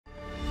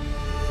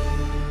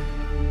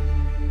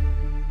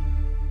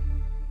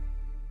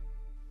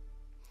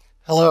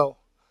Hello.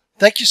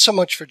 Thank you so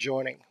much for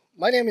joining.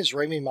 My name is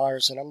Ramey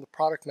Myers and I'm the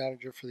product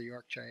manager for the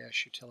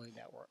ArcGIS Utility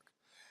Network.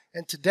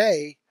 And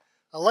today,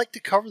 I'd like to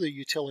cover the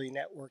utility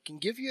network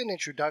and give you an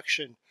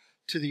introduction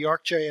to the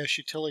ArcGIS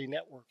Utility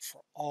Network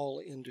for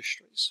all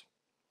industries.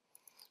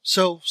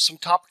 So, some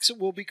topics that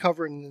we'll be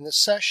covering in this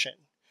session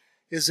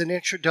is an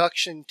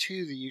introduction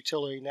to the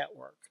utility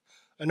network,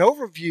 an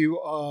overview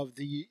of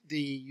the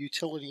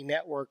utility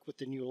network with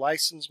the new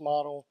license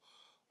model,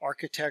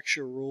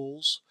 architecture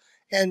rules,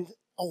 and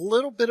a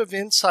little bit of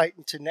insight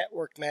into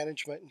network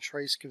management and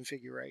trace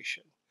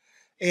configuration.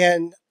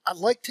 And I'd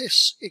like to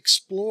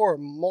explore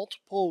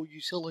multiple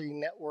utility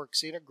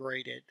networks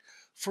integrated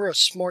for a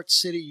smart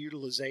city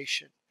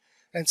utilization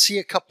and see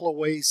a couple of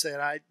ways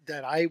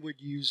that I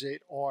would use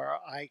it or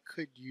I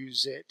could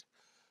use it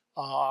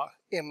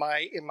in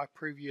my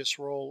previous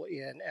role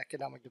in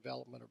economic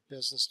development or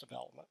business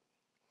development.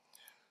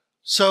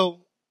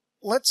 So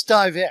let's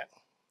dive in.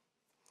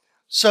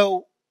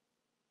 So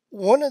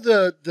one of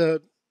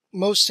the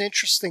most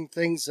interesting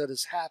things that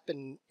has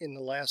happened in the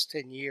last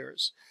 10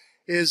 years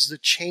is the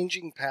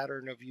changing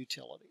pattern of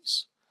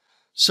utilities.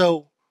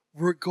 So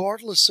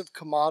regardless of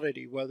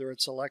commodity, whether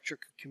it's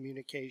electric,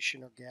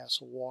 communication, or gas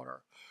or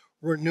water,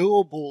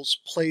 renewables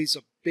plays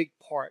a big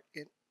part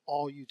in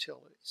all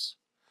utilities.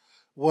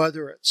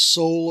 Whether it's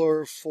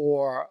solar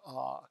for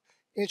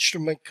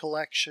instrument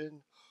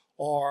collection,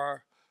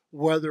 or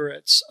whether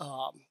it's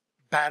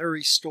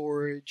battery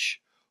storage,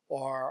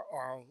 or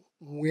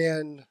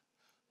wind,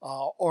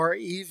 or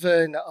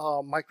even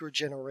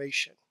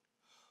microgeneration.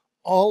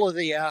 All of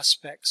the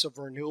aspects of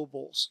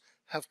renewables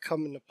have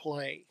come into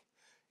play,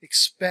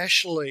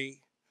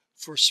 especially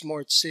for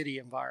smart city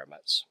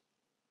environments.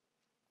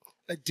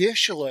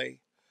 Additionally,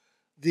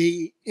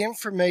 the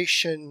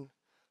information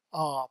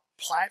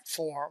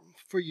platform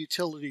for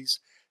utilities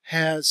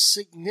has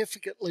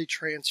significantly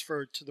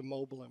transferred to the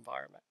mobile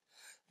environment.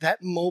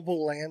 That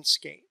mobile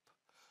landscape,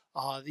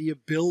 the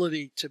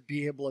ability to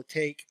be able to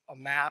take a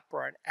map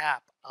or an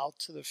app out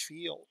to the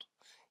field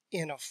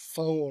in a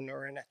phone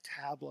or in a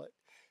tablet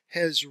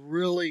has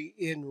really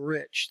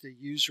enriched the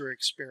user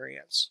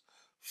experience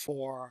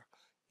for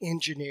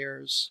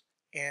engineers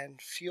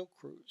and field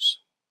crews.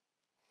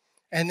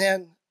 And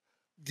then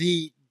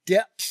the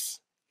depth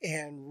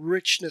and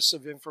richness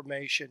of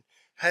information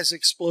has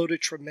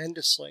exploded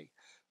tremendously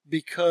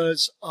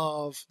because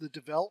of the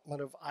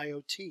development of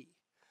IoT,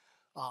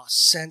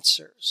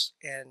 sensors,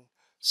 and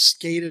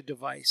SCADA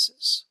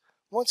devices.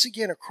 Once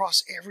again,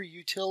 across every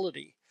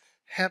utility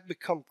have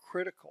become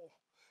critical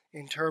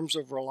in terms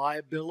of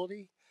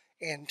reliability,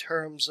 in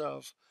terms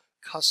of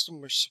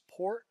customer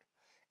support,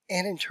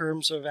 and in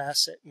terms of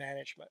asset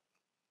management.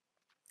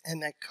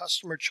 And that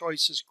customer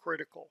choice is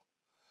critical.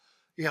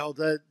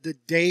 The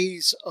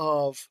days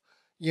of,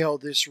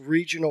 this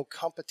regional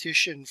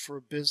competition for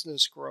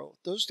business growth,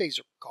 those days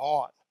are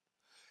gone.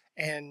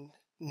 And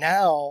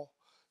now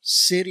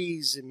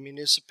cities and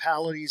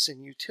municipalities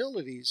and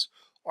utilities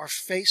are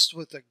faced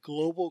with a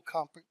global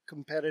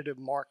competitive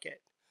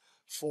market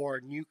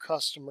for new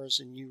customers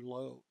and new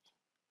load.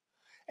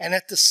 And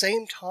at the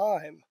same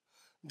time,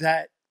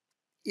 that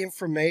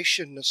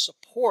information to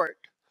support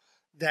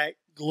that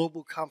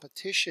global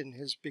competition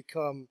has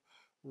become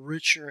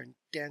richer and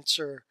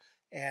denser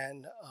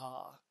and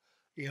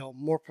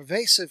more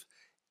pervasive.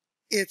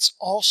 It's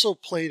also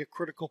played a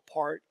critical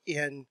part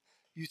in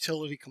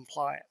utility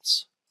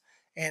compliance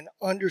and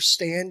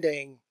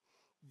understanding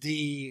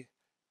the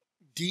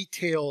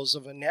details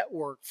of a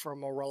network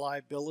from a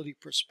reliability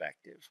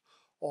perspective,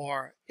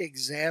 or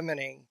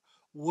examining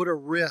what a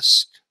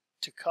risk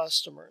to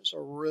customers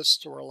or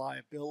risk to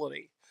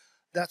reliability.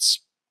 That's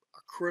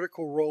a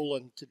critical role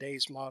in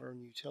today's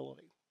modern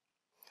utility.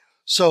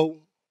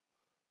 So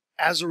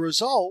as a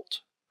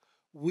result,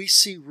 we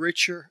see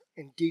richer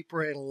and deeper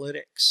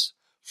analytics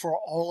for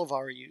all of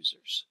our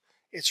users.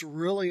 It's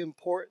really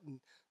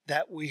important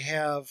that we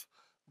have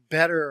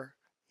better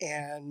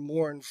and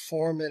more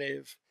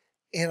informative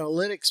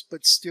analytics,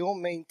 but still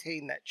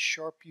maintain that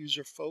sharp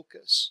user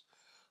focus,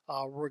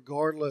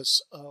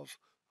 regardless of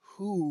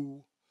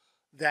who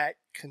that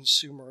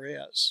consumer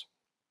is.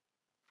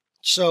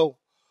 So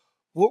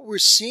what we're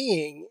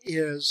seeing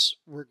is,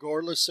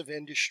 regardless of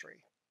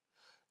industry,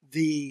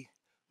 the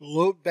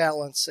load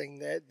balancing,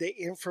 the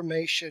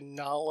information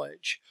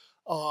knowledge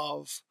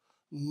of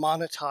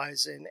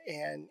monetizing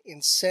and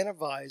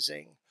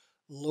incentivizing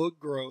load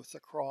growth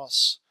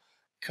across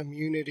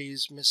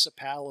communities,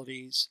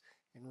 municipalities,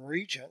 and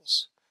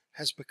regions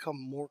has become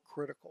more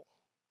critical.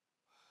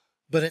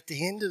 But at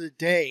the end of the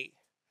day,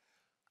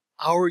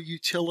 our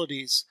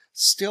utilities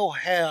still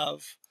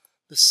have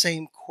the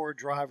same core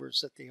drivers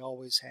that they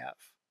always have.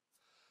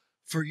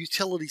 For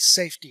utilities,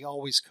 safety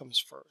always comes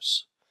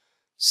first.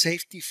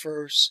 Safety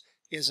first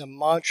is a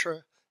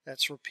mantra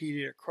that's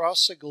repeated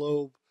across the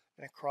globe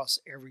and across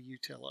every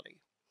utility.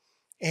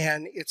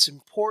 And it's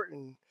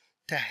important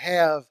to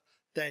have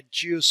that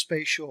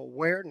geospatial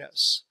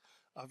awareness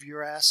of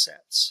your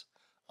assets,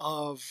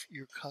 of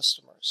your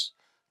customers,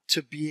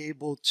 to be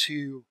able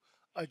to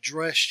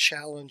address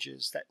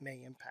challenges that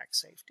may impact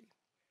safety.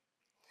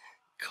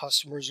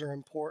 customers are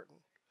important,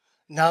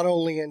 not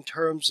only in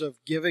terms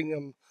of giving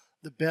them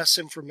the best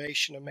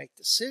information to make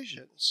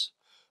decisions,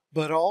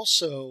 but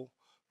also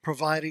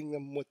providing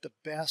them with the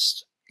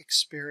best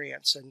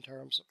experience in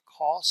terms of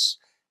costs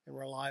and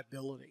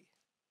reliability.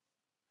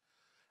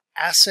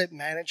 Asset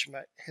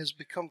management has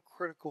become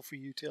critical for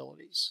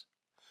utilities.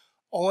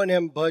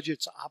 O&M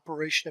budgets,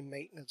 operation and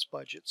maintenance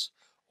budgets,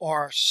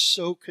 are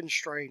so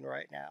constrained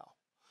right now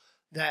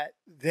that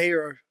they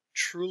are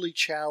truly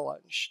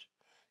challenged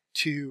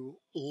to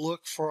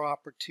look for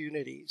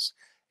opportunities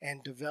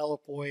and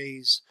develop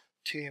ways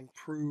to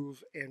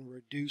improve and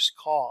reduce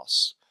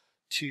costs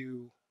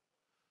to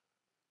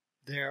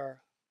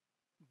their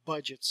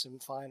budgets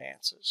and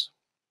finances.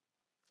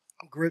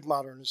 Grid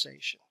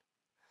modernization.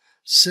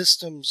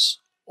 Systems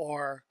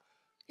are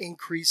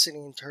increasing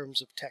in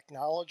terms of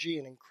technology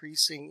and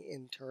increasing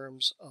in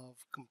terms of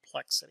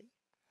complexity.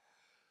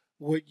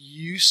 What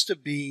used to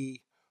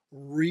be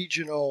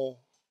regional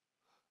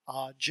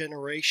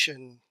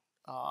generation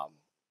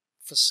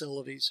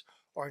facilities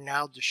are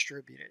now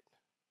distributed.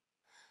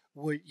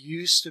 What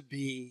used to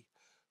be,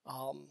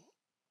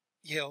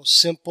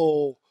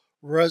 simple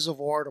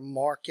reservoir to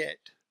market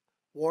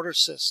water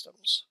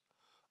systems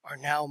are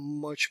now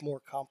much more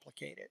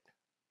complicated.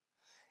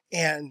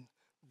 And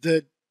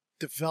the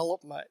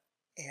development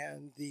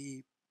and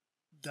the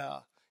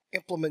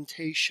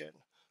implementation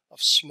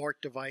of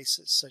smart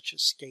devices such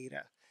as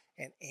SCADA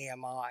and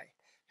AMI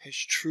has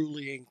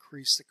truly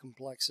increased the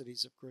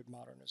complexities of grid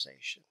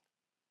modernization.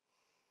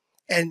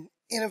 And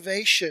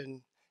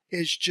innovation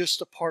is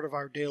just a part of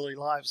our daily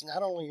lives,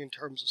 not only in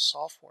terms of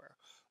software,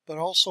 but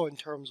also in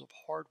terms of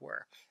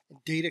hardware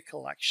and data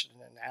collection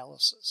and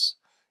analysis.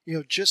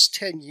 Just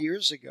 10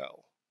 years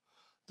ago,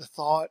 the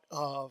thought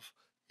of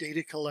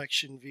data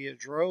collection via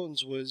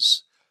drones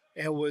was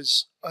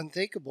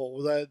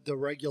unthinkable. The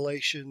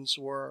regulations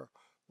were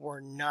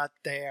not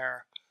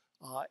there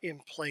in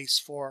place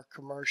for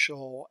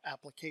commercial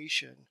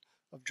application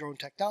of drone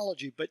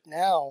technology. But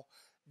now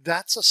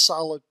that's a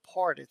solid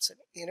part. It's an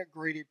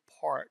integrated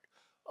part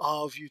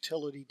of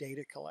utility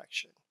data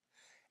collection.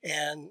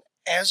 And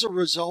as a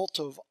result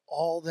of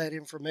all that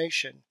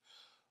information,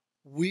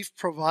 we've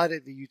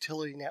provided the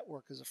utility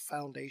network as a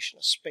foundation,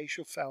 a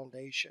spatial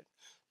foundation,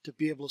 to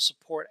be able to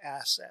support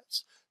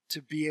assets,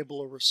 to be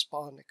able to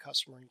respond to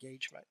customer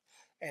engagement,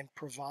 and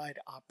provide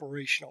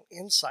operational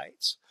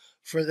insights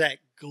for that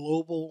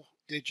global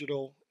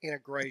digital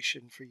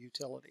integration for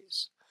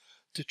utilities,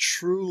 to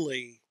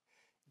truly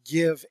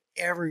give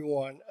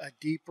everyone a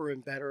deeper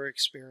and better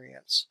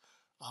experience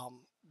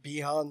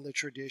beyond the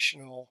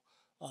traditional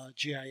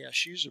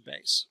GIS user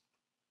base.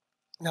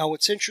 Now,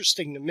 what's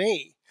interesting to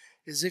me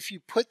is if you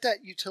put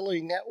that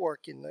utility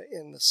network in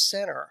the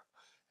center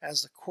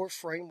as the core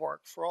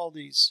framework for all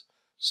these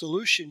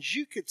solutions,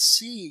 you could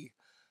see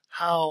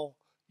how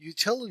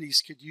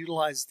utilities could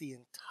utilize the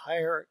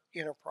entire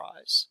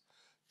enterprise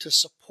to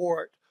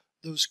support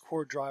those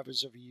core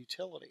drivers of a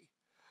utility,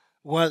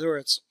 whether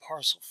it's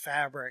parcel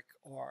fabric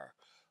or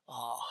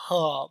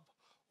hub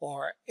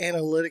or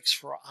analytics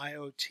for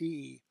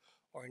IoT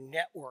or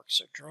networks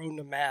or drone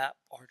to map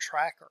or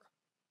tracker.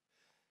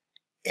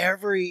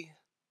 Every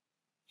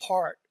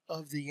part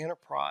of the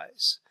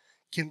enterprise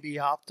can be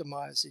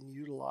optimized and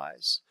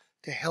utilized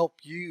to help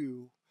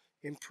you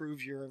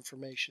improve your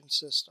information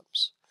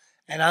systems.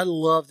 And I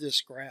love this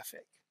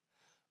graphic.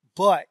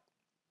 But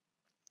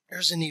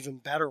there's an even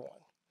better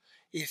one.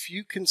 If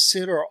you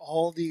consider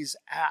all these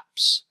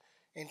apps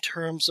in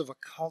terms of a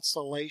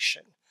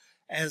constellation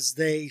as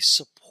they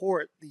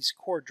support these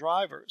core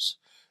drivers,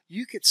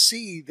 you could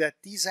see that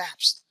these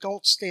apps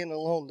don't stand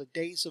alone. The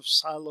days of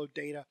siloed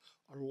data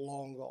are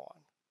long gone.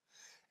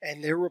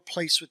 And they're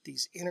replaced with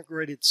these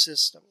integrated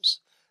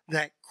systems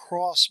that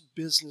cross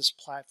business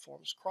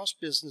platforms, cross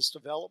business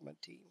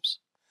development teams,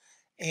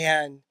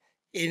 and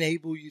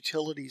enable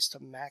utilities to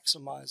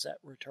maximize that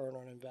return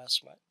on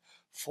investment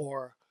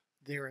for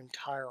their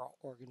entire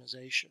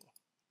organization.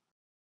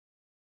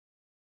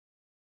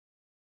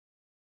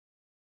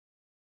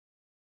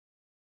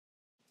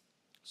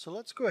 So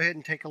let's go ahead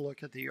and take a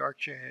look at the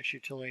ArcGIS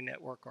Utility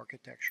Network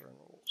architecture and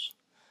rules.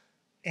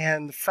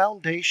 And the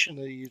foundation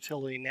of the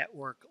utility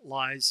network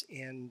lies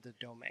in the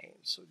domain.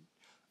 So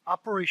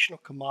operational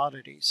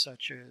commodities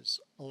such as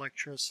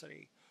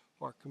electricity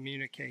or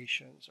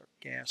communications or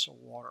gas or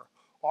water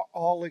are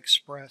all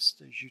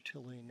expressed as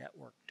utility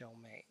network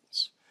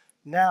domains.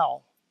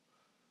 Now,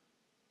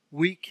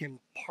 we can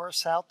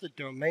parse out the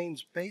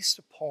domains based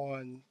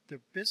upon their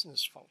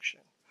business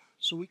function.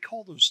 So we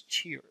call those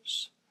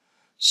tiers.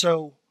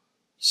 So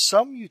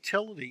some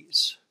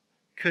utilities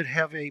could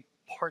have a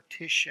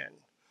partition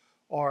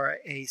or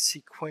a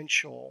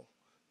sequential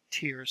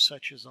tier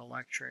such as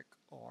electric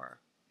or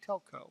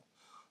telco.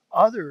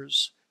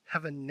 Others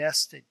have a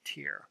nested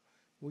tier.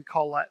 We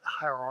call that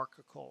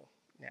hierarchical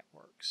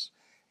networks.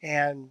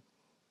 And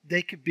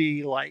they could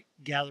be like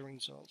gathering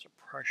zones or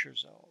pressure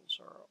zones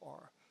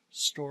or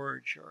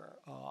storage or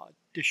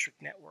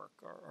district network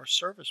or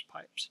service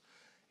pipes.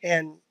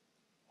 And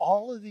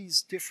all of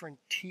these different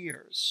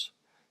tiers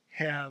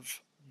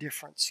have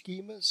different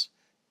schemas,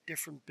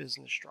 different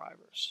business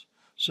drivers.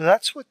 So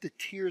that's what the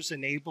tiers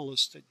enable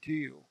us to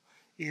do,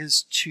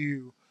 is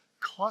to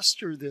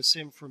cluster this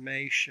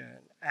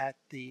information at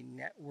the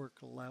network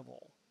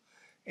level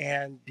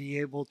and be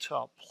able to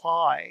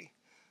apply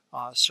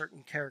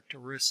certain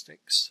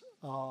characteristics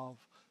of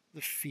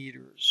the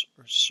feeders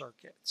or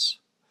circuits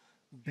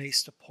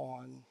based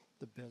upon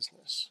the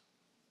business.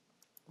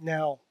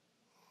 Now,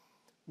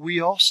 we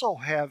also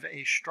have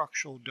a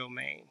structural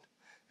domain,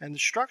 and the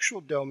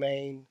structural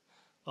domain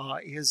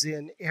is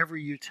in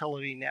every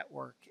utility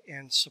network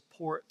and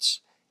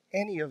supports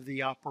any of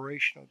the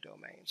operational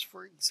domains.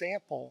 For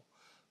example,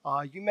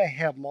 you may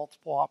have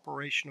multiple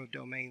operational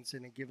domains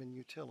in a given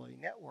utility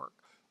network.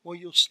 Well,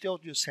 you'll still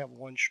just have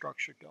one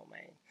structured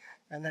domain,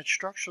 and that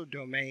structural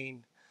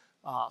domain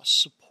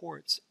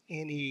supports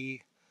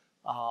any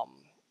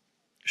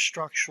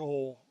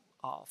structural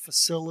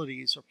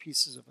facilities or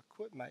pieces of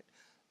equipment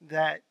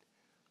that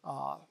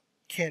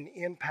can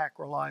impact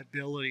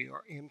reliability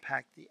or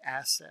impact the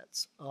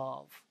assets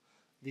of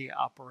the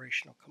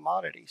operational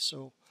commodity.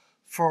 So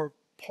for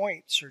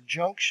points or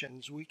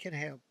junctions, we can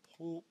have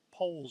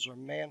poles or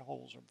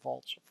manholes or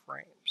vaults or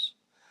frames.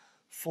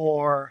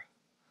 For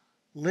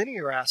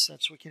linear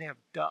assets, we can have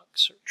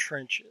ducts or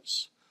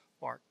trenches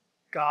or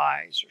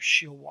guys or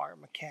shield wire,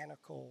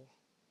 mechanical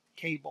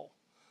cable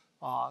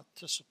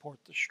to support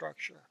the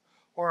structure.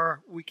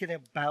 Or we can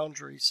have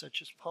boundaries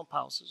such as pump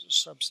houses or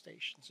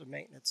substations or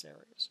maintenance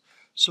areas.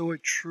 So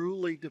it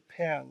truly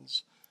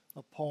depends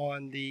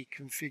upon the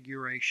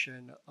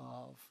configuration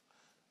of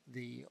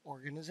the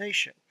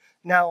organization.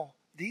 Now,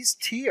 these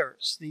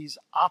tiers, these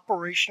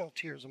operational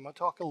tiers, I'm going to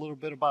talk a little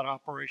bit about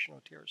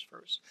operational tiers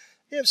first.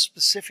 They have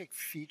specific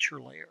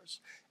feature layers,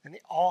 and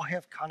they all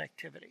have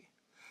connectivity.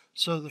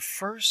 So the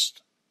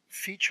first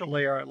feature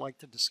layer I'd like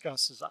to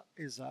discuss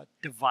is a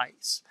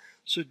device.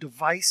 So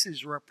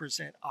devices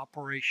represent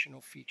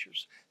operational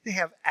features. They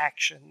have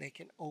action. They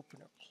can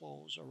open or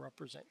close or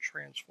represent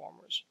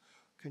transformers,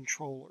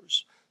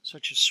 controllers,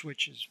 such as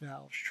switches,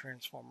 valves,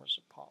 transformers,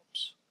 and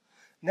pumps.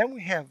 And then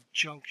we have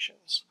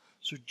junctions.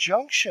 So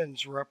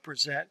junctions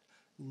represent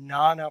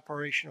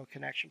non-operational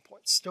connection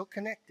points, still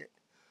connected,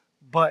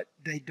 but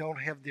they don't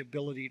have the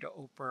ability to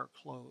open or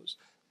close.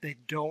 They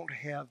don't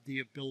have the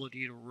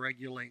ability to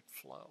regulate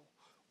flow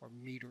or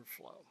meter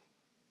flow.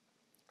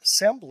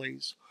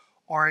 Assemblies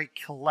are a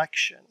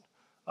collection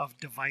of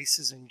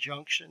devices and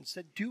junctions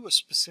that do a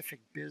specific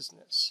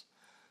business,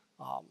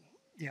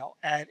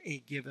 at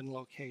a given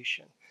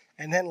location.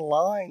 And then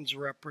lines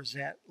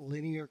represent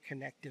linear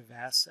connective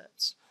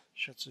assets,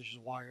 such as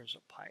wires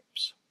or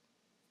pipes.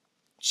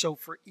 So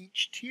for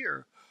each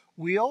tier,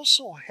 we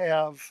also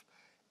have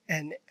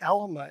an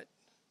element,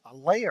 a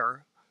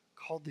layer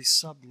called the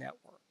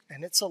subnetwork,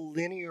 and it's a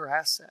linear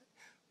asset,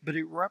 but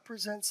it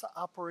represents the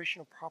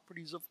operational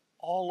properties of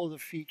all of the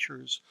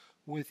features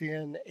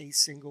within a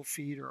single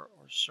feeder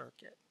or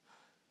circuit.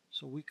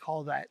 So we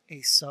call that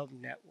a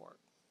subnetwork.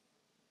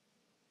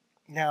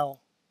 Now,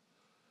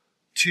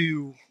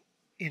 to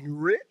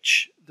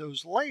enrich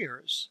those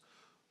layers,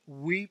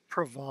 we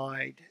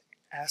provide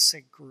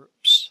asset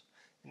groups.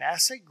 And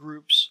asset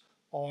groups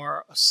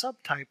are a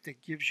subtype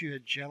that gives you a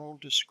general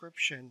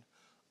description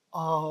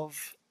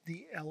of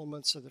the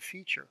elements of the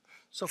feature.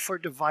 So for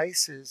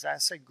devices,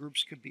 asset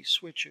groups could be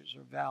switches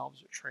or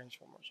valves or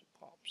transformers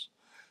or pumps.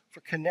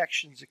 For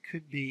connections, it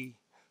could be,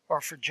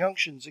 or for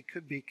junctions, it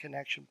could be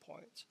connection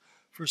points.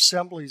 For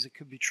assemblies, it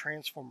could be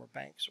transformer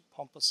banks or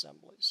pump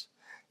assemblies.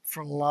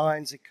 For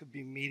lines, it could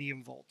be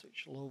medium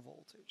voltage, low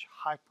voltage,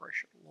 high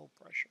pressure, low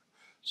pressure.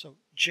 So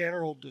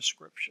general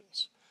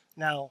descriptions.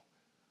 Now,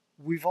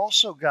 we've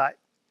also got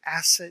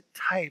asset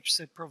types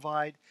that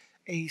provide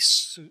a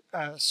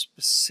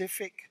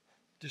specific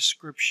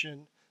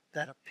description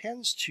that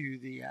appends to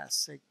the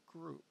asset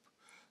group.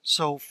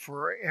 So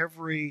for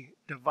every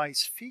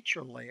device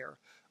feature layer,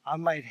 I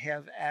might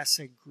have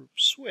asset group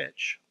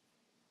switch,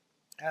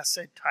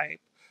 asset type,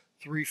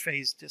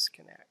 three-phase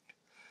disconnect.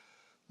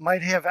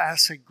 Might have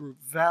asset group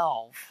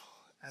valve,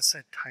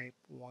 asset type,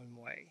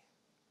 one-way.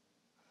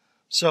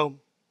 So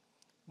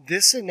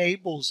this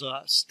enables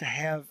us to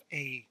have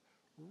a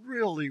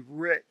really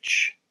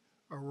rich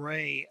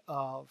array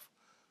of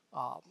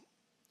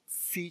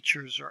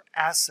features or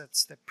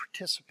assets that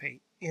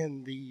participate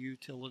in the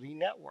utility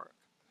network.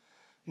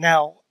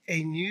 Now,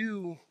 a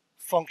new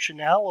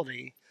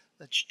functionality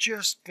that's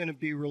just going to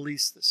be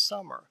released this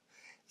summer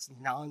is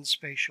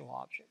non-spatial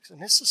objects.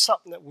 And this is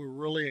something that we're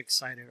really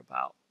excited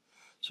about.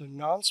 So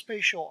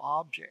non-spatial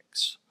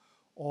objects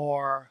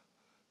are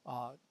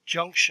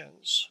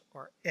junctions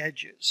or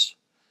edges.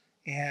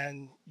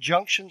 And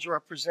junctions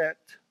represent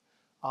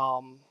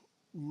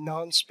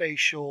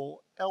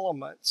non-spatial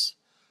elements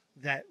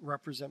that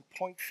represent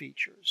point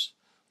features,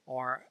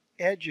 or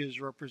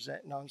edges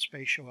represent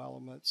non-spatial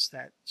elements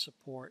that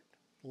support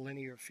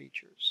linear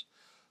features.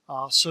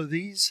 So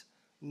these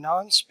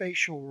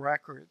non-spatial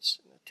records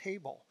in the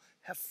table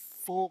have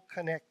full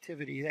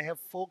connectivity. They have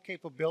full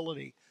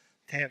capability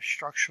to have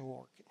structural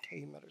or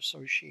containment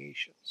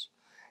associations.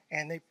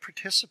 and they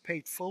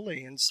participate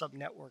fully in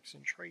subnetworks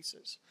and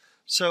traces.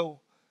 So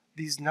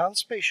these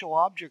non-spatial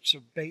objects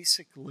are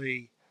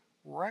basically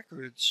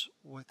records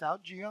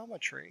without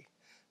geometry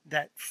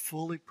that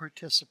fully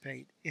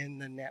participate in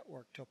the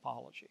network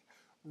topology.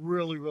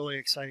 Really, really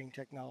exciting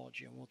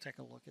technology, and we'll take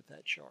a look at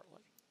that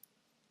shortly.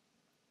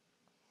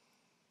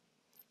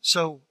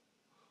 So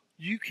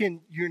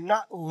you're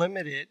not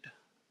limited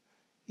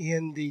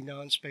in the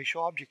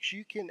non-spatial objects.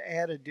 You can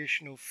add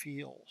additional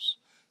fields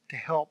to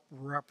help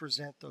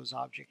represent those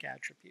object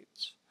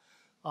attributes.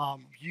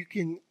 You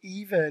can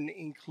even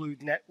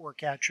include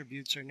network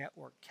attributes or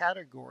network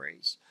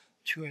categories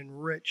to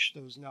enrich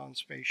those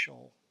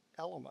non-spatial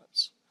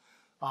elements.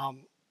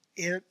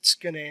 It's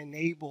going to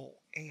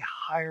enable a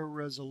higher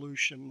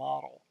resolution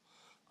model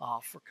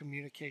for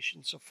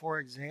communication. So for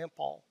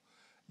example,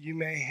 you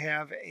may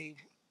have a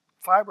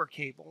fiber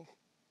cable.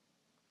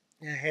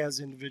 It has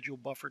individual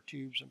buffer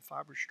tubes and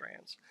fiber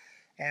strands.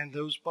 And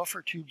those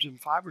buffer tubes and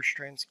fiber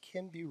strands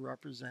can be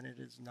represented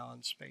as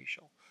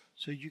non-spatial.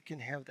 So you can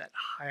have that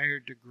higher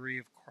degree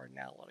of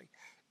cardinality.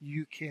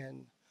 You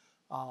can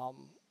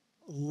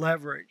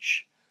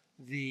leverage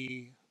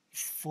the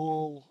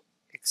full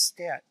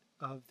extent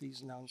of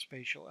these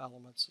non-spatial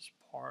elements as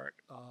part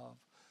of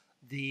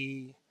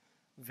the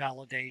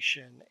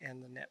validation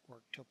and the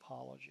network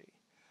topology.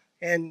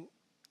 And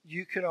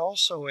you can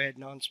also add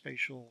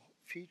non-spatial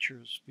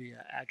features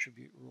via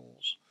attribute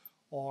rules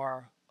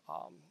or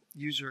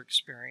user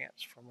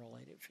experience from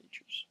related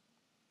features.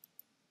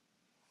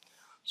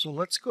 So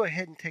let's go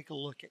ahead and take a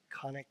look at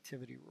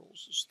connectivity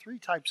rules. There's three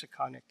types of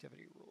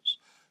connectivity rules.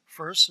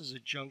 First is a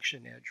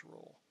junction edge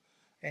rule.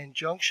 And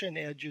junction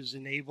edges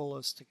enable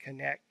us to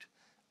connect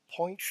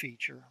point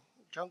feature,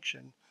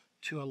 junction,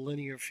 to a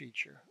linear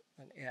feature,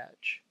 an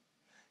edge.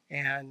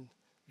 And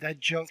that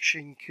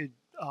junction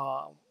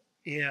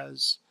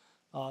is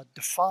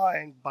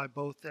defined by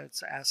both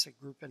its asset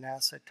group and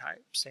asset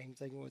type. Same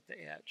thing with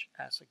the edge,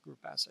 asset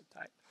group, asset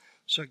type.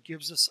 So it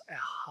gives us a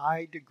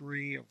high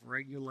degree of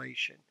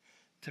regulation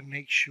to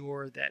make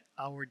sure that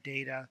our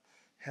data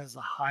has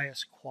the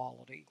highest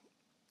quality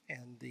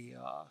and the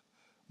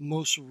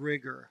most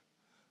rigor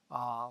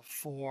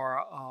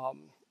for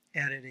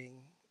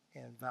editing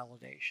and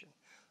validation.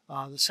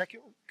 The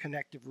second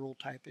connective rule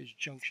type is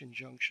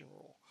junction-junction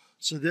rule.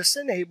 So this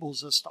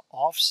enables us to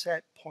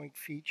offset point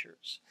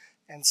features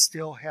and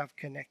still have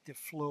connective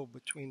flow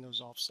between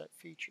those offset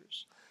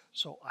features.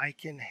 So I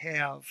can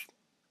have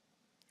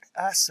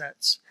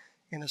assets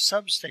in a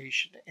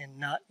substation and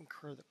not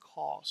incur the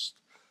cost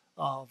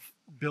of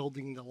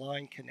building the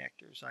line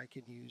connectors. I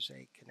can use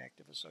a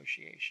connective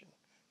association,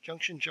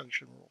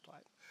 junction-junction rule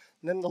type.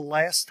 And then the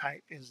last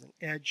type is an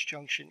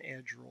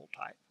edge-junction-edge rule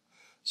type.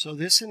 So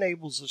this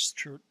enables us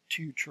to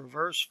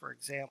traverse, for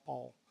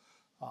example,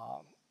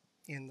 on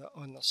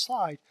the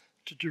slide,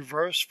 to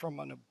traverse from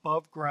an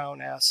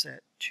above-ground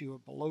asset to a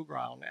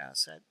below-ground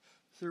asset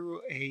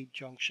through a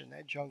junction.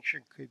 That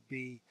junction could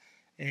be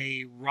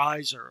a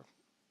riser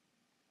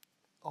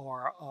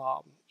or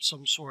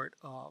some sort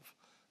of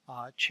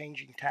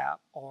changing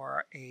tap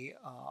or a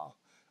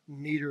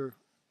meter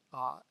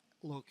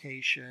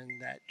location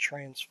that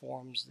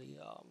transforms the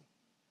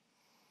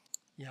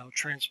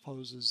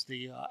transposes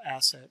the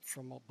asset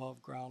from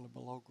above ground to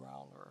below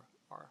ground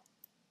or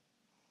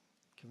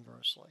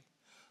conversely.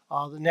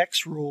 The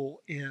next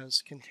rule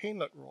is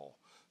containment rule.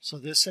 So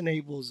this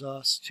enables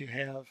us to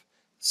have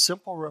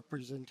simple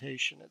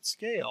representation at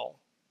scale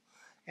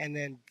and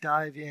then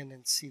dive in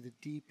and see the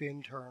deep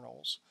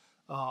internals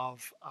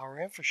of our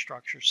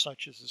infrastructure,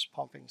 such as this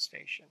pumping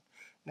station.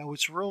 Now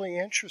what's really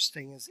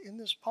interesting is in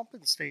this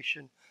pumping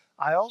station,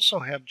 I also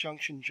have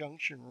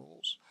junction-junction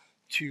rules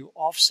to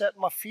offset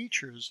my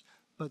features,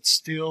 but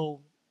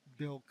still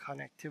build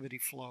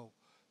connectivity flow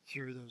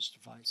through those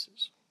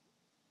devices.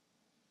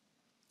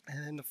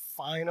 And then the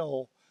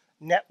final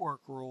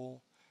network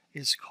rule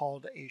is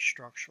called a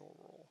structural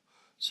rule.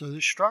 So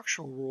the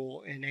structural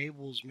rule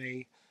enables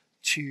me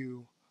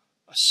to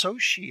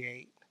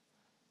associate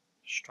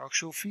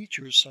structural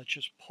features such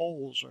as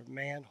poles or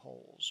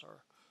manholes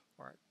or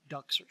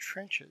ducts or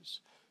trenches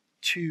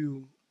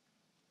to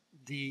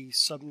the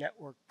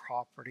subnetwork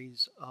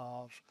properties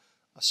of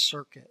a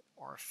circuit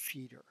or a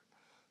feeder.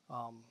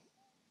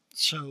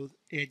 So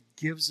it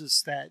gives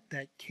us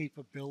that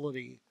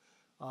capability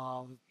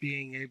of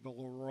being able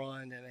to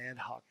run an ad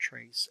hoc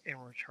trace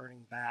and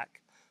returning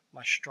back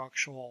my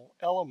structural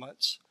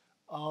elements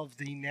of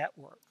the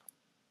network.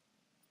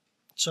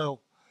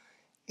 So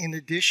in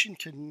addition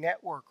to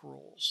network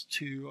rules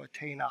to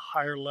attain a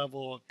higher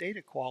level of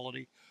data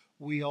quality,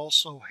 we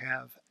also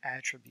have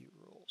attribute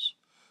rules.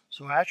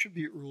 So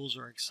attribute rules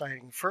are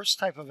exciting. First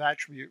type of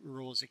attribute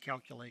rule is a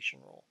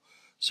calculation rule.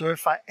 So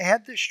if I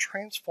add this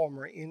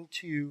transformer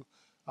into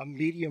a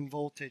medium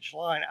voltage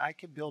line, I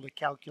can build a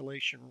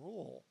calculation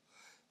rule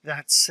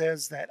that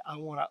says that I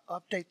want to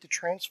update the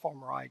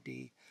transformer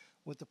ID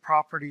with the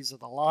properties of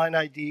the line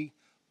ID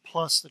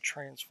plus the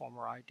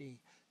transformer ID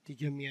to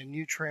give me a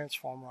new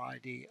transformer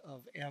ID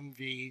of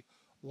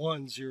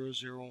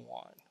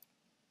MV1001.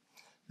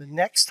 The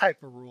next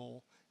type of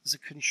rule is a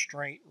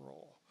constraint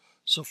rule.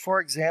 So for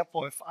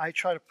example, if I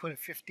try to put a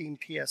 15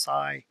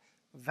 psi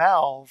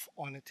valve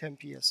on a 10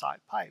 psi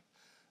pipe,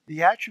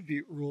 the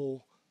attribute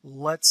rule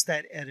lets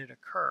that edit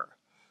occur.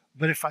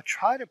 But if I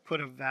try to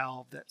put a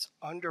valve that's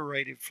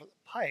underrated for the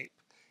pipe,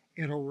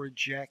 it'll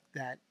reject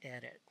that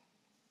edit.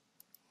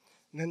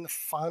 And then the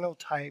final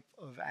type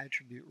of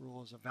attribute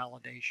rule is a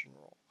validation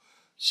rule.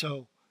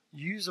 So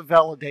use a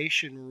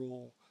validation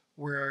rule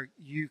where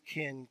you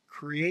can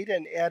create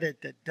an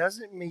edit that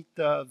doesn't meet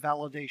the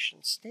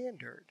validation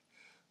standard,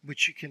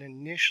 but you can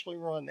initially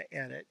run the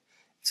edit.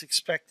 It's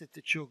expected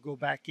that you'll go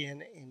back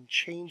in and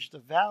change the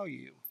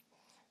value.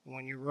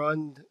 When you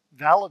run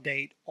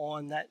validate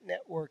on that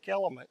network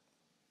element,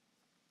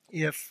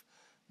 if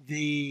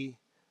the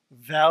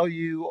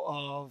value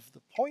of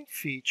the point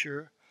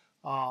feature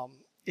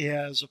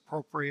is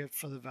appropriate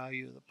for the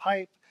value of the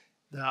pipe,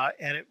 the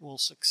edit will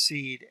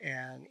succeed,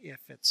 and if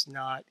it's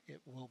not,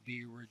 it will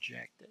be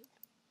rejected.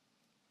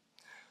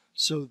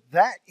 So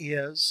that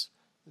is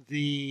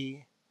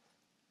the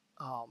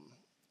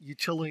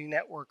utility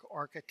network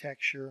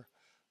architecture,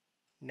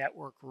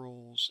 network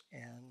rules,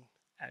 and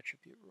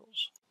attribute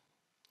rules.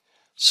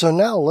 So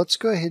now let's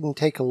go ahead and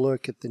take a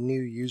look at the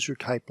new user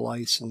type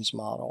license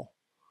model.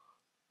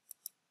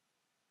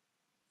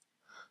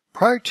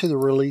 Prior to the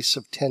release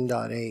of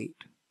 10.8,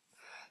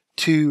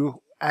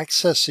 to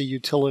access a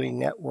utility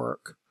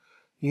network,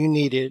 you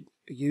needed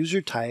a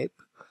user type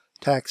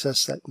to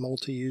access that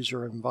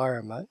multi-user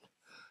environment,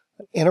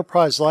 an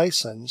enterprise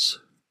license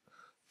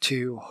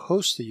to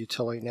host the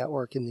utility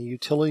network, and the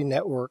utility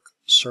network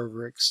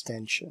server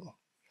extension.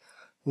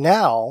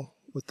 Now,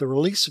 with the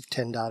release of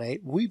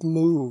 10.8, we've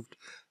moved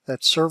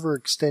that server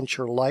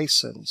extension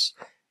license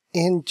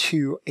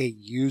into a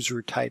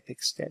user type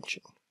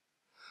extension.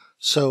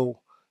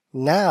 So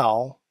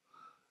now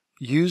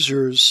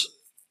users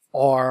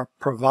are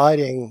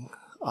providing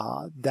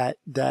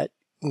that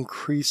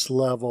increased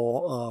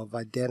level of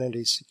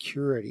identity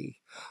security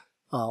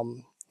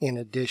in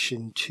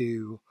addition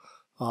to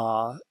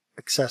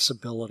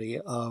accessibility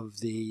of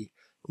the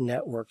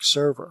network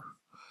server.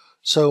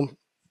 So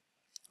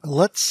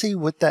let's see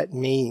what that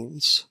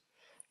means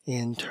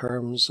in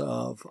terms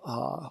of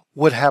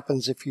what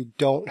happens if you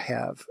don't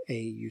have a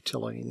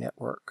utility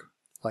network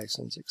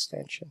license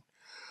extension.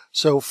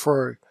 So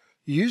for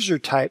user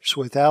types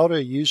without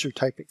a user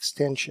type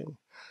extension,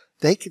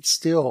 they could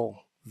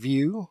still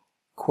view,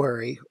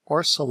 query,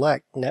 or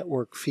select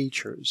network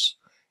features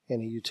in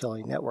a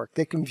utility network.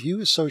 They can view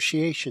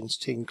associations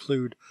to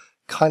include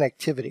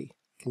connectivity,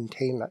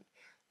 containment,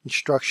 and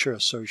structure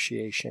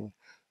association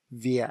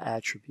via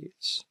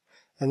attributes.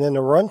 And then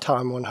the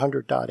runtime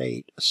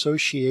 100.8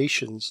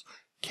 associations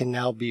can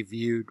now be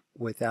viewed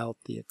without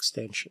the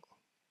extension.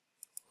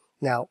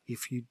 Now,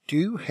 if you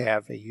do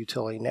have a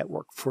utility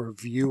network for a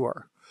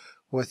viewer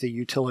with a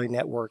utility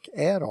network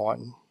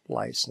add-on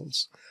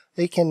license,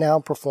 they can now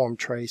perform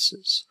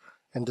traces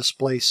and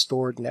display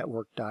stored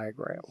network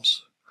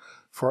diagrams.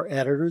 For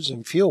editors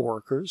and field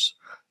workers,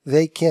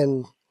 they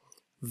can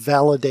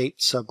validate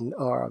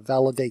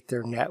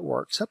their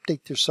networks,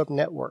 update their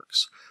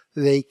subnetworks.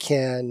 They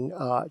can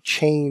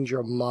change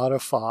or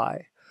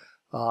modify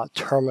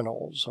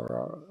terminals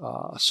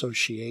or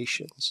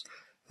associations.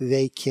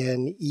 They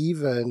can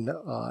even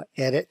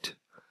edit,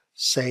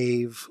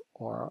 save,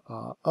 or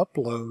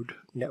upload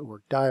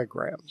network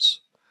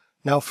diagrams.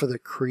 Now for the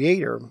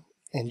creator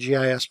and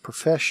GIS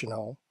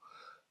professional,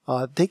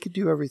 they could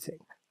do everything.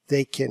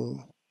 They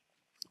can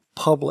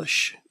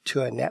publish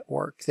to a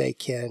network. They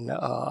can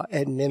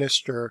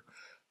administer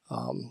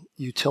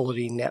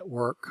utility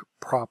network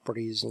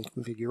properties and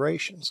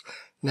configurations.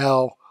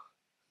 Now,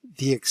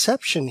 the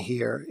exception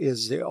here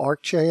is the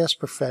ArcGIS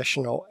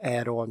Professional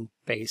Add-on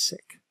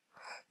Basic.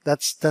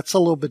 That's a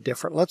little bit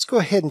different. Let's go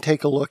ahead and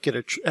take a look at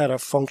a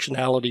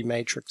functionality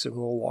matrix, and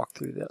we'll walk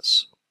through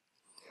this.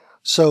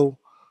 So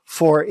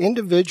for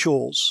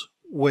individuals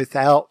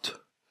without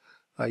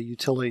a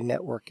utility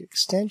network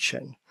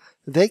extension,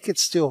 they could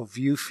still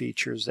view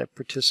features that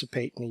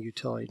participate in a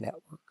utility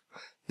network.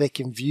 They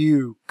can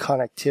view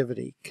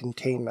connectivity,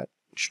 containment,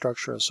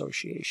 structure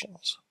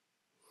associations.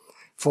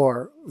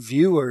 For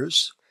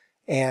viewers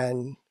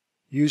and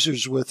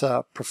users with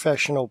a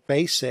professional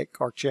basic,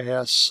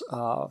 ArcGIS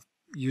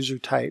user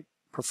type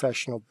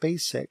professional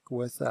basic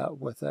with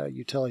a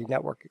utility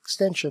network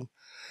extension,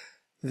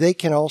 they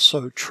can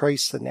also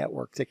trace the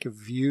network. They can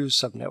view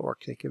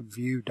subnetwork. They can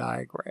view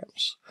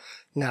diagrams.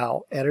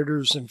 Now,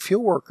 editors and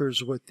field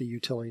workers with the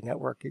utility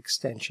network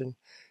extension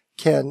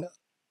can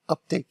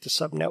update the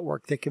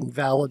subnetwork. They can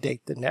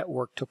validate the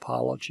network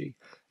topology.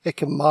 They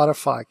can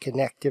modify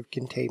connective,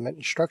 containment,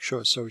 and structure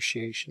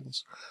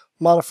associations,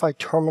 modify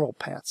terminal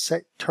paths,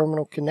 set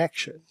terminal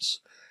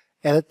connections,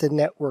 edit the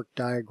network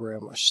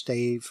diagram, or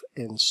save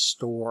and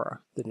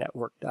store the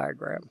network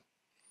diagram.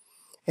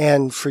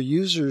 And for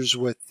users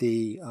with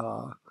the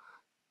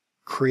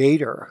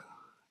creator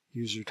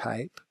user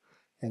type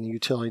and the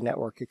utility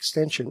network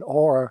extension,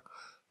 or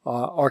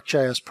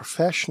ArcGIS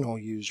professional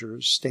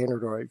users,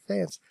 standard or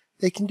advanced,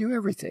 they can do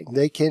everything.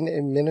 They can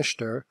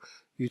administer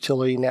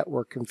utility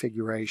network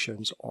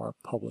configurations or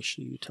publish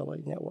the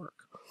utility network.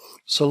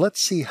 So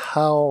let's see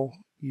how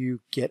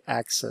you get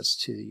access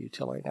to the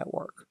utility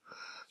network.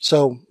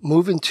 So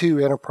moving to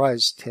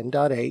Enterprise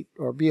 10.8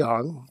 or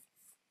beyond,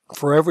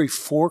 for every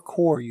 4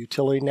 core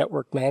utility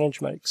network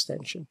management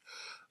extension,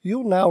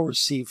 you'll now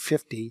receive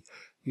 50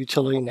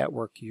 utility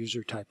network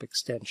user type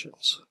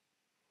extensions.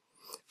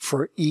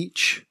 For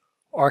each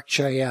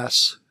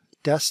ArcGIS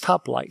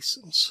desktop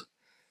license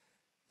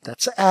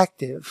that's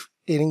active,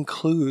 it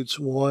includes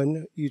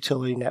 1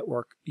 utility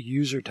network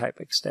user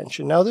type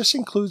extension. Now this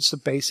includes the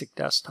basic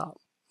desktop.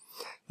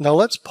 Now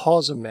let's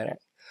pause a minute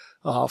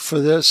for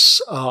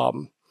this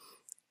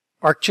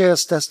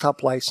ArcGIS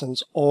desktop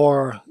license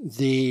or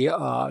the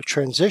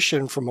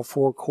transition from a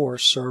 4-core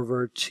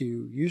server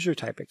to user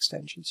type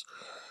extensions.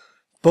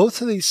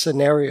 Both of these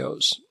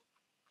scenarios,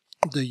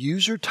 the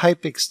user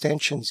type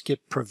extensions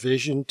get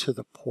provisioned to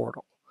the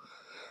portal.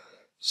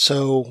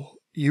 So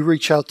you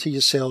reach out to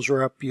your sales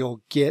rep,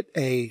 you'll get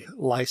a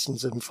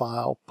license and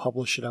file,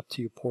 publish it up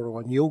to your portal,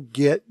 and you'll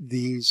get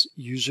these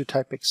user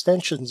type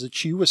extensions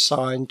that you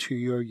assign to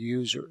your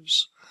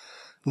users.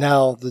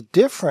 Now the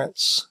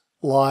difference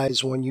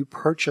lies when you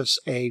purchase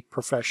a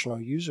professional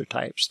user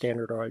type,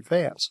 standard or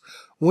advanced.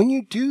 When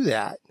you do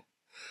that,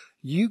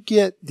 you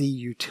get the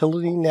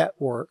utility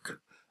network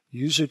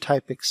user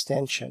type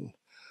extension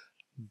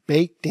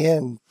baked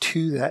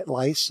into that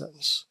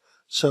license.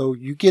 So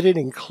you get it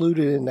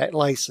included in that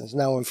license.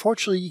 Now,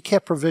 unfortunately, you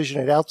can't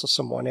provision it out to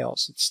someone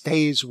else. It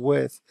stays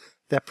with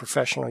that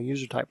professional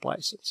user type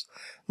license.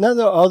 Now,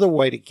 the other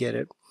way to get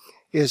it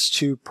is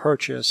to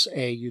purchase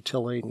a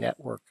utility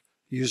network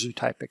user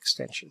type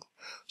extension.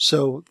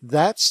 So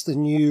that's the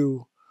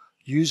new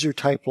user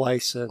type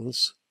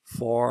license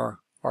for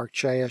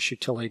ArcGIS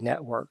Utility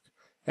Network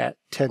at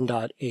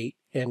 10.8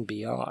 and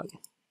beyond.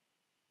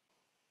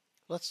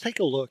 Let's take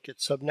a look at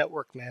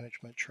subnetwork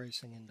management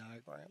tracing and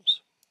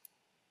diagrams.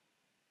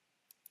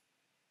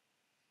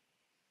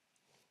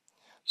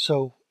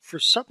 So for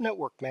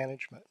subnetwork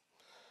management,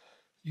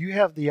 you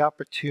have the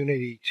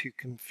opportunity to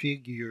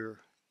configure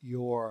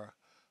your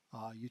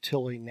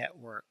utility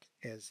network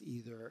as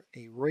either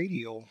a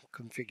radial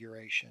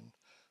configuration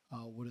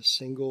with a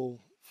single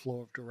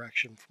flow of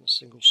direction from a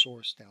single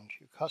source down to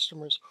your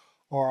customers,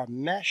 or a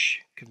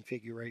mesh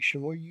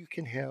configuration where you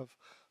can have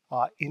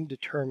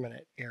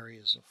indeterminate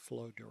areas of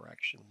flow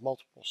direction,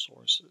 multiple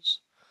sources.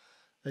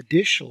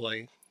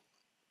 Additionally,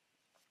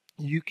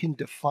 you can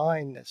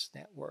define this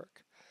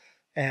network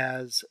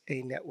as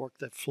a network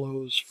that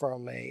flows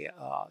from a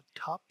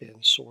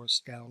top-end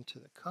source down to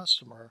the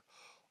customer,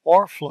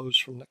 or flows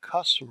from the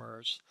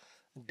customers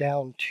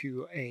down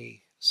to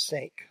a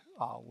sink,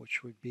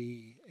 which would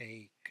be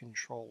a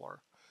controller,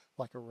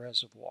 like a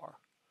reservoir.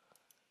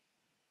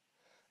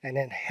 And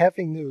then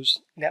having those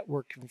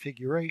network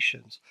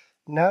configurations,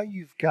 now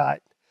you've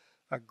got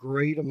a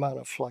great amount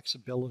of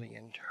flexibility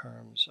in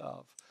terms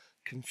of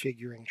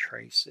configuring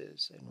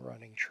traces and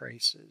running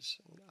traces,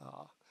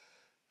 and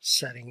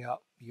setting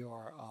up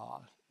your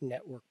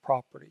network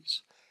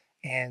properties.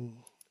 And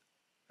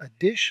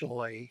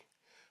additionally,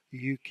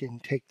 you can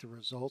take the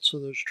results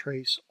of those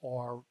traces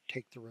or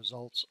take the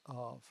results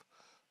of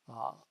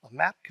a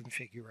map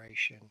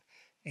configuration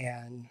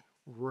and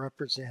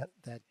represent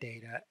that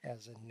data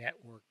as a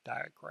network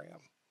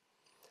diagram.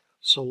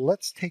 So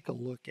let's take a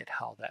look at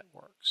how that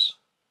works.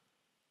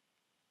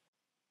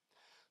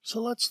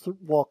 So let's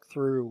walk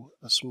through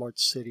a smart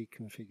city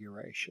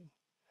configuration.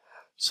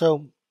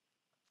 So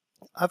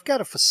I've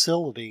got a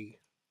facility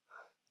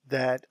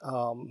that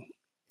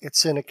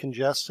it's in a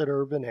congested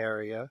urban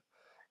area,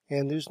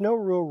 and there's no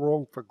real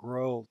room for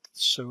growth,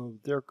 so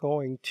they're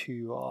going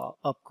to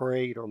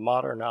upgrade or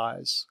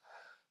modernize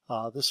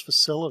this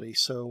facility.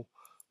 So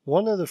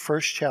one of the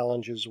first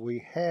challenges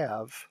we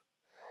have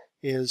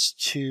is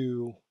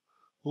to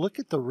look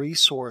at the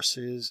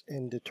resources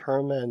and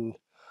determine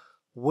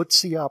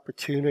what's the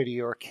opportunity,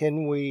 or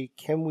can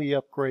we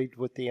upgrade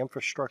with the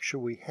infrastructure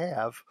we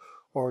have,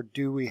 or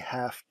do we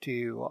have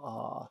to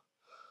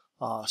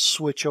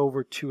switch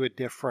over to a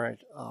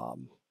different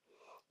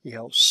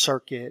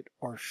circuit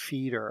or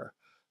feeder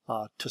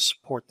to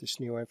support this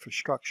new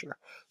infrastructure.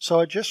 So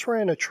I just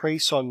ran a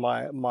trace on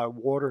my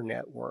water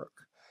network,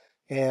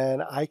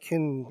 and I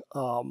can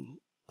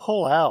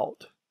pull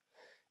out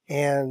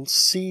and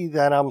see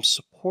that I'm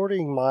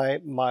supporting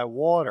my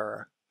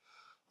water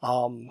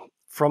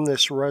from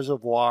this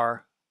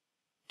reservoir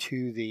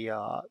to the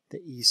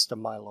east of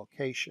my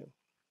location.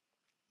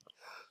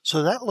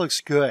 So that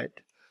looks good.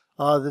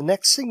 The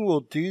next thing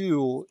we'll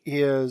do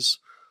is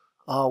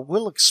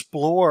we'll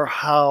explore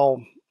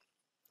how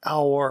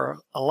our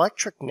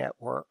electric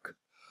network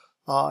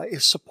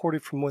is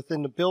supported from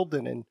within the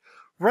building. And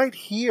right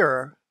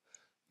here,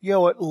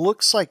 it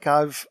looks like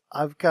I've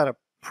got a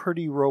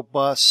pretty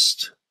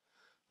robust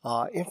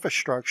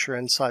infrastructure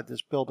inside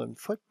this building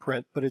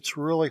footprint, but it's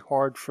really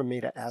hard for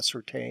me to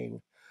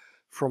ascertain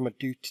from a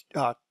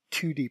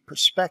 2D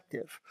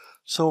perspective.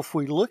 So if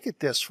we look at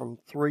this from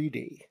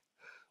 3D,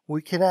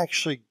 we can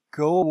actually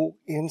go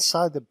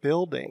inside the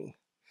building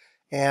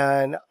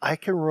and I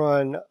can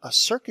run a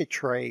circuit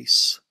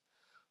trace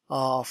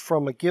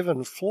from a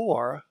given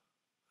floor.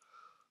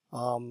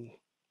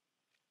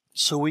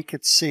 So we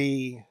could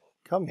see,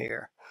 come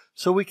here,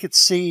 so we could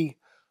see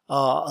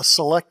a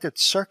selected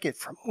circuit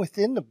from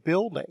within the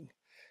building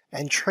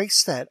and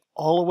trace that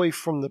all the way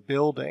from the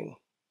building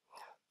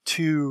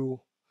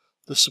to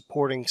the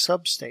supporting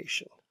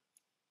substation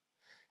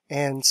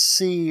and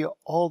see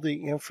all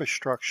the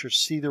infrastructure,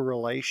 see the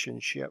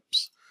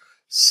relationships,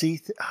 see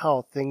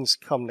how things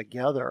come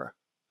together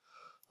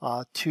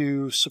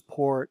to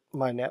support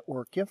my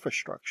network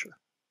infrastructure.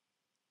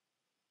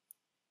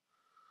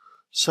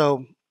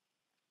 So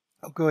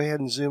I'll go ahead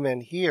and zoom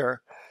in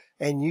here,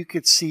 and you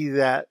could see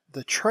that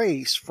the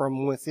trace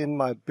from within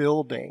my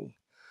building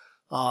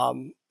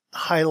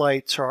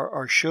highlights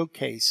or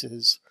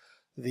showcases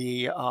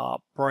the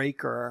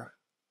breaker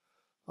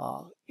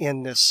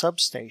in this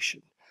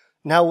substation.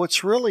 Now,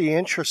 what's really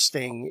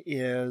interesting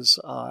is,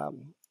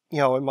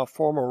 in my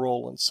former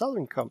role in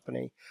Southern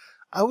Company,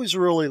 I was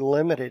really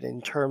limited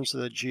in terms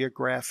of the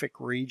geographic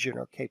region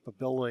or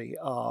capability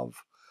of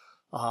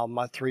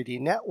my 3D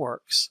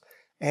networks.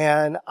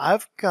 And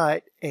I've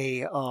got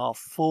a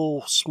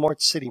full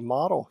smart city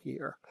model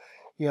here.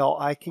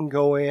 I can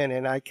go in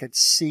and I could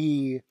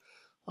see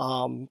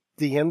the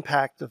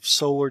impact of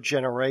solar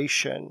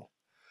generation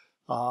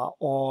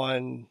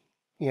on,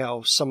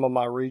 some of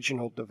my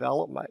regional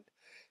development.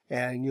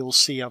 And you'll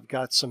see I've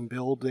got some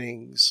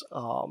buildings,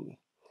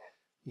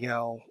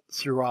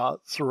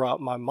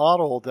 throughout my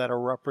model that are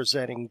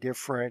representing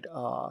different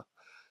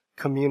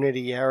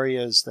community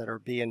areas that are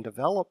being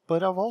developed.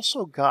 But I've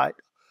also got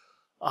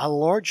a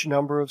large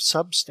number of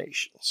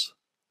substations.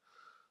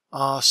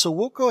 So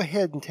we'll go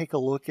ahead and take a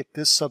look at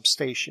this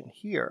substation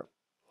here.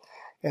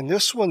 And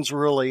this one's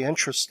really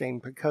interesting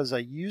because I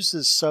use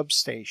this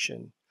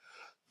substation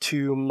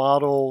to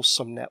model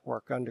some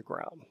network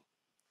underground.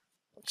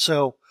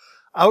 So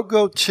I'll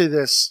go to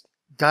this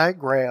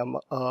diagram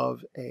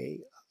of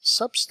a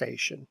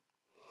substation,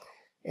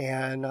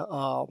 and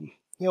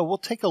we'll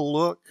take a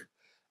look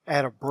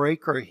at a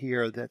breaker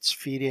here that's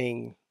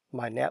feeding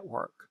my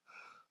network.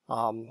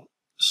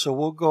 So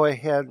we'll go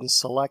ahead and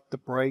select the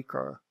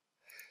breaker,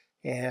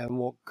 and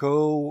we'll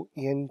go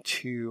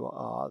into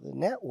the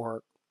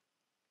network,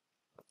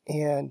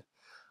 and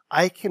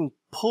I can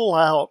pull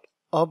out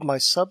of my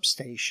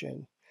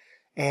substation,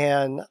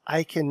 and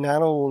I can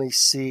not only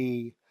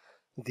see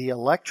the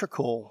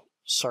electrical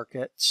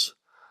circuits,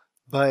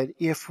 but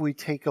if we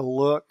take a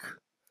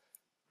look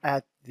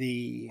at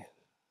the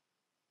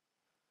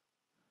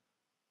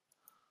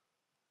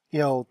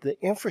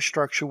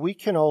infrastructure, we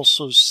can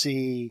also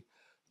see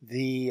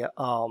the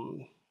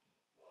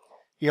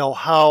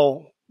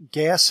how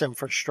gas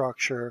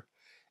infrastructure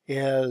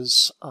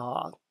is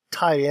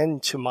tied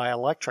into my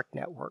electric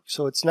network.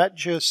 So it's not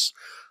just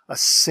a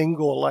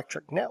single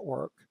electric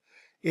network,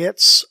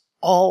 it's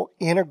all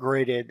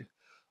integrated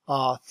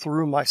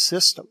through my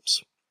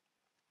systems.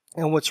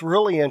 And what's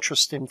really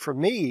interesting for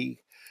me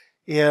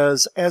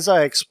is as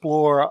I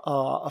explore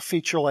a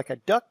feature like a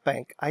duct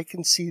bank, I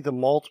can see the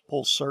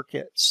multiple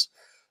circuits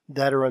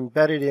that are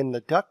embedded in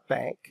the duct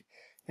bank,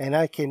 and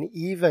I can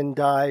even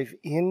dive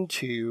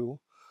into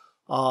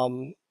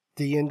the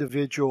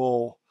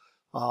individual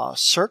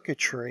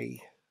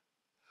circuitry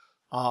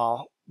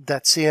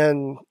that's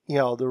in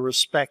the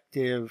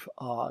respective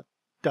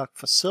duct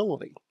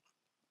facility.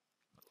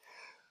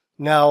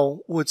 Now,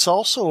 what's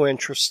also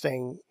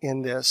interesting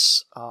in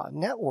this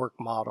network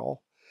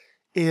model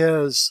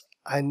is,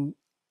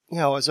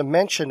 as I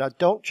mentioned, I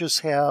don't just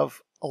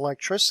have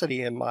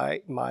electricity in my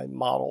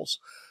models.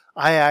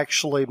 I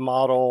actually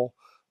model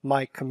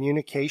my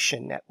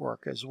communication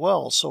network as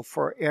well. So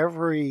for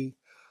every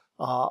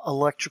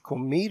electrical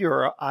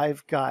meter,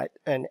 I've got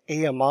an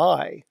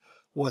AMI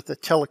with a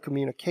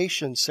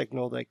telecommunication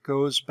signal that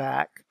goes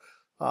back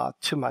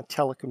to my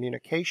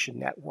telecommunication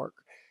network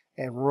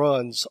and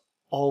runs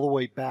all the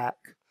way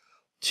back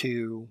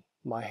to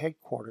my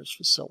headquarters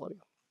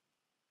facility.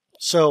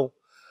 So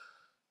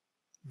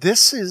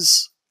this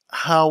is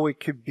how it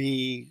could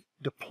be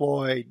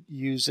deployed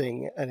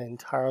using an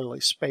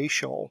entirely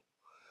spatial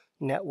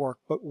network.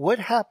 But what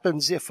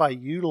happens if I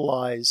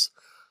utilize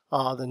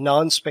the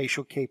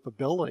non-spatial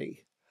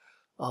capability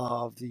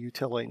of the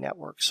utility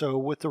network? So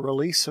with the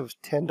release of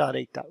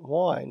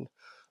 10.8.1,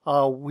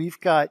 we've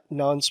got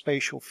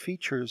non-spatial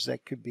features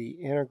that could be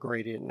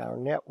integrated in our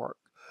network.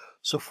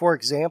 So for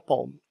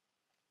example,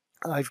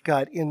 I've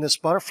got in this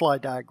butterfly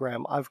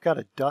diagram, I've got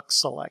a duct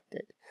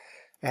selected,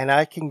 and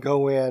I can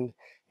go in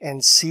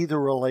and see the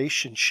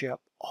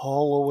relationship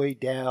all the way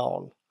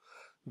down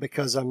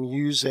because I'm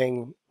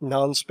using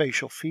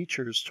non-spatial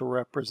features to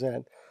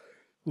represent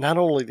not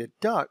only the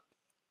duct,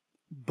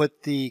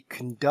 but the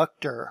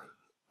conductor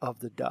of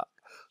the duct.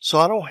 So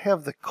I don't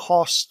have the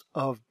cost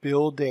of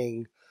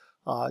building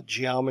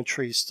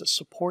geometries to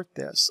support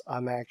this.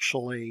 I'm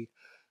actually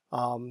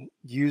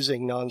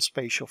using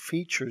non-spatial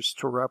features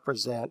to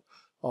represent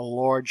a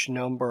large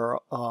number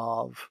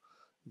of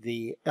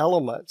the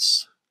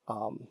elements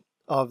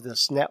of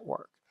this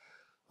network.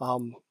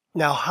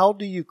 Now, how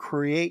do you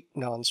create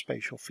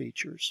non-spatial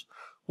features?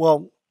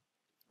 Well,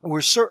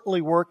 we're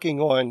certainly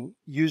working on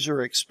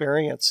user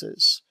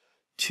experiences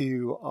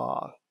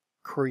to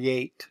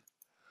create,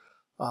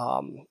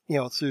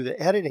 through the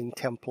editing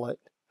template.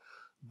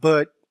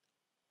 But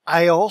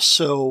I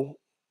also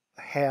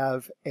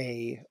have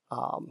a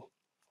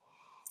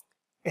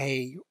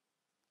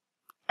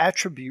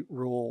attribute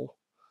rule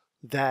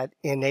that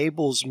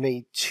enables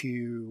me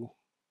to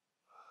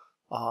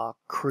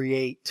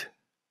create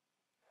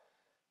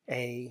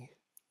the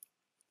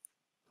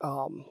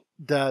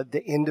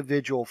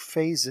individual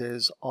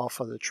phases off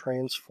of the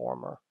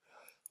transformer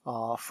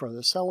for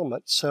this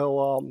element.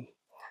 So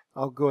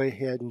I'll go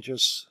ahead and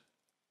just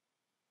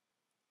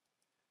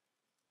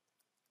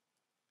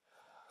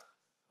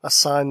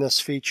assign this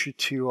feature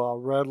to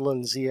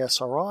Redlands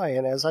ESRI,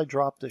 and as I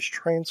drop this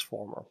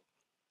transformer,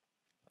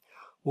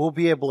 we'll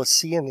be able to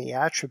see in the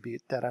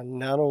attribute that I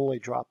not only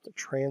dropped the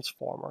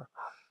transformer,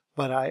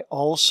 but I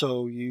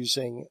also,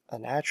 using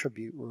an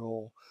attribute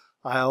rule,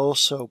 I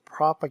also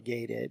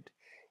propagated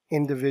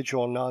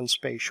individual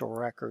non-spatial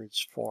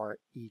records for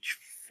each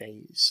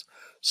phase.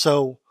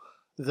 So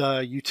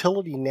the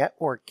utility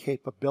network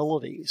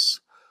capabilities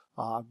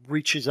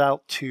reaches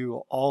out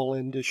to all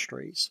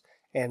industries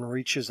and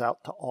reaches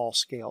out to all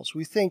scales.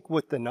 We think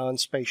with the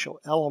non-spatial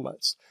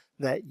elements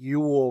that you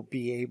will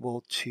be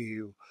able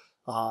to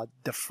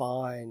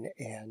define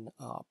and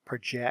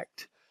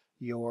project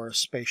your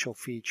spatial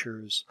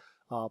features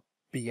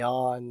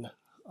beyond,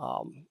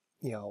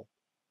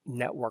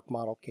 network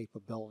model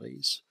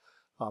capabilities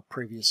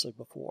previously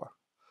before.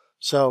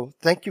 So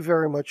thank you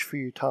very much for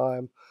your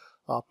time.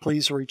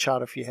 Please reach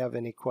out if you have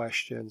any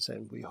questions,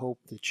 and we hope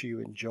that you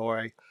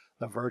enjoy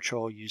the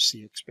virtual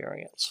UC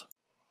experience.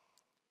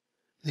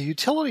 The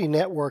utility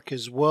network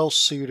is well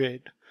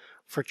suited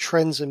for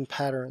trends and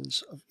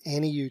patterns of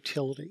any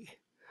utility,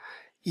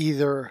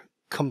 either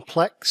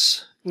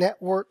complex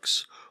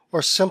networks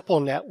or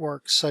simple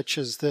networks such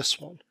as this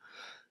one.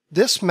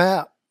 This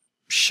map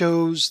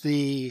shows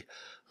the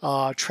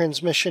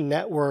transmission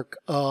network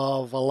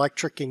of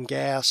electric and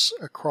gas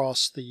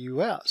across the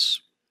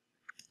U.S.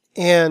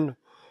 And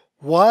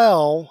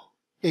while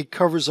it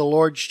covers a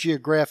large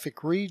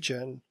geographic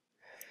region,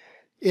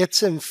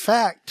 it's in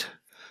fact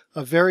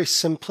a very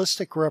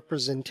simplistic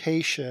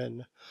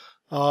representation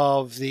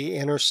of the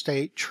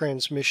interstate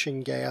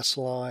transmission gas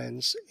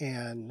lines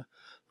and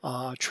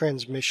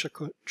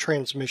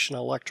transmission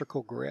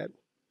electrical grid.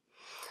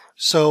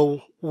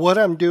 So what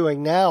I'm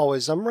doing now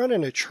is I'm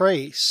running a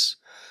trace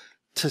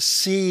to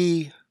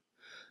see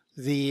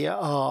the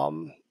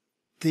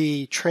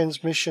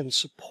transmission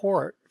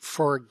support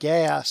for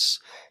gas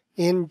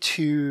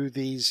into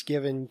these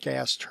given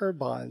gas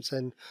turbines,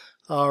 and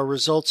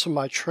results of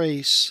my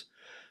trace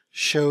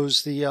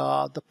shows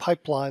the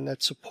pipeline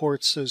that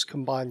supports those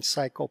combined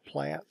cycle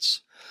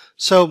plants.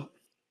 So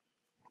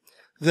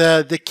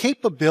the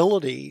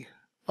capability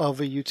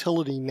of a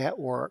utility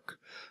network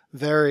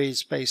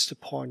varies based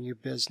upon your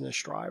business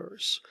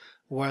drivers,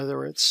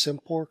 whether it's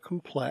simple or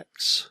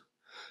complex,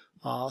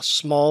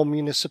 small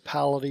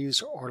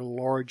municipalities or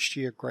large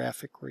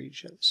geographic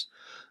regions.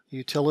 The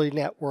utility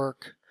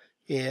network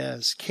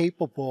is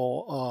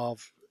capable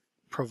of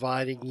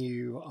providing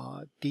you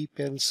deep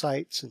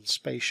insights in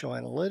spatial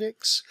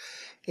analytics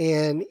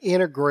and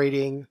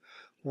integrating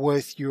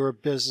with your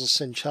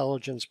business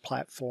intelligence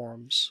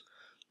platforms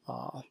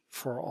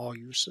for all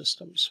your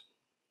systems.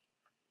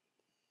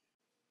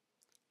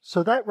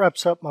 So that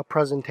wraps up my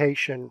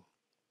presentation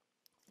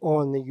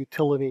on the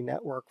utility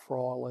network for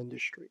all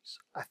industries.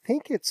 I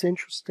think it's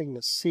interesting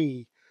to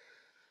see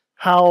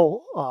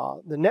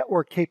how the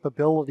network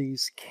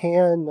capabilities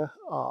can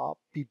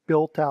be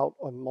built out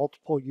on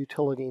multiple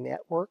utility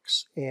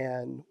networks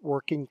and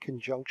work in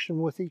conjunction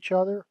with each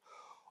other,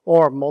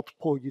 or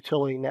multiple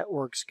utility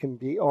networks can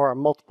be, or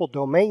multiple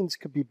domains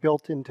could be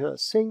built into a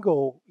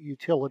single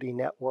utility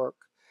network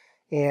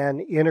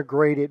and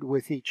integrated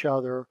with each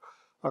other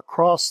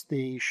across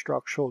the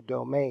structural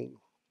domain.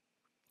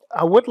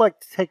 I would like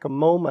to take a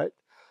moment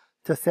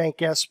to thank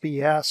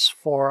SBS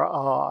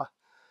for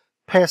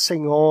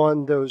passing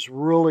on those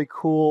really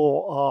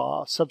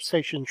cool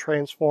substation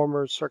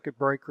transformers, circuit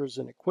breakers,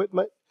 and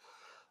equipment.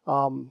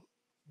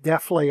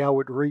 Definitely I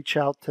would reach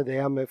out to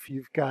them if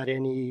you've got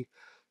any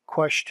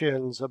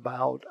questions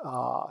about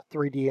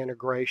 3D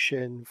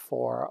integration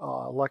for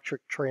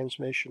electric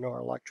transmission or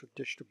electric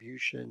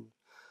distribution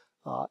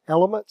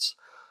elements.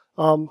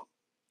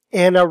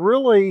 And I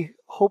really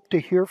hope to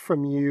hear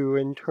from you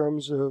in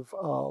terms of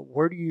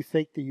where do you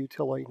think the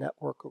utility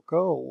network will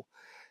go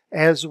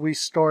as we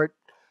start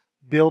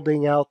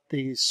building out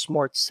these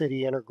smart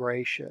city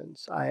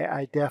integrations.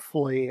 I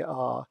definitely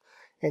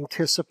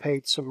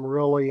anticipate some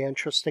really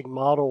interesting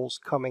models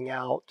coming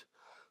out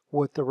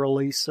with the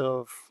release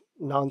of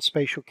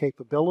non-spatial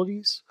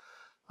capabilities.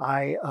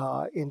 I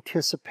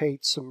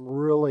anticipate some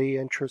really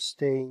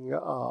interesting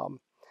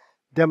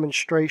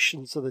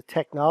demonstrations of the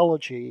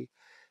technology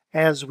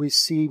as we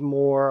see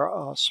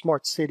more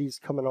smart cities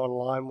coming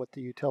online with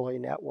the utility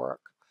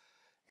network.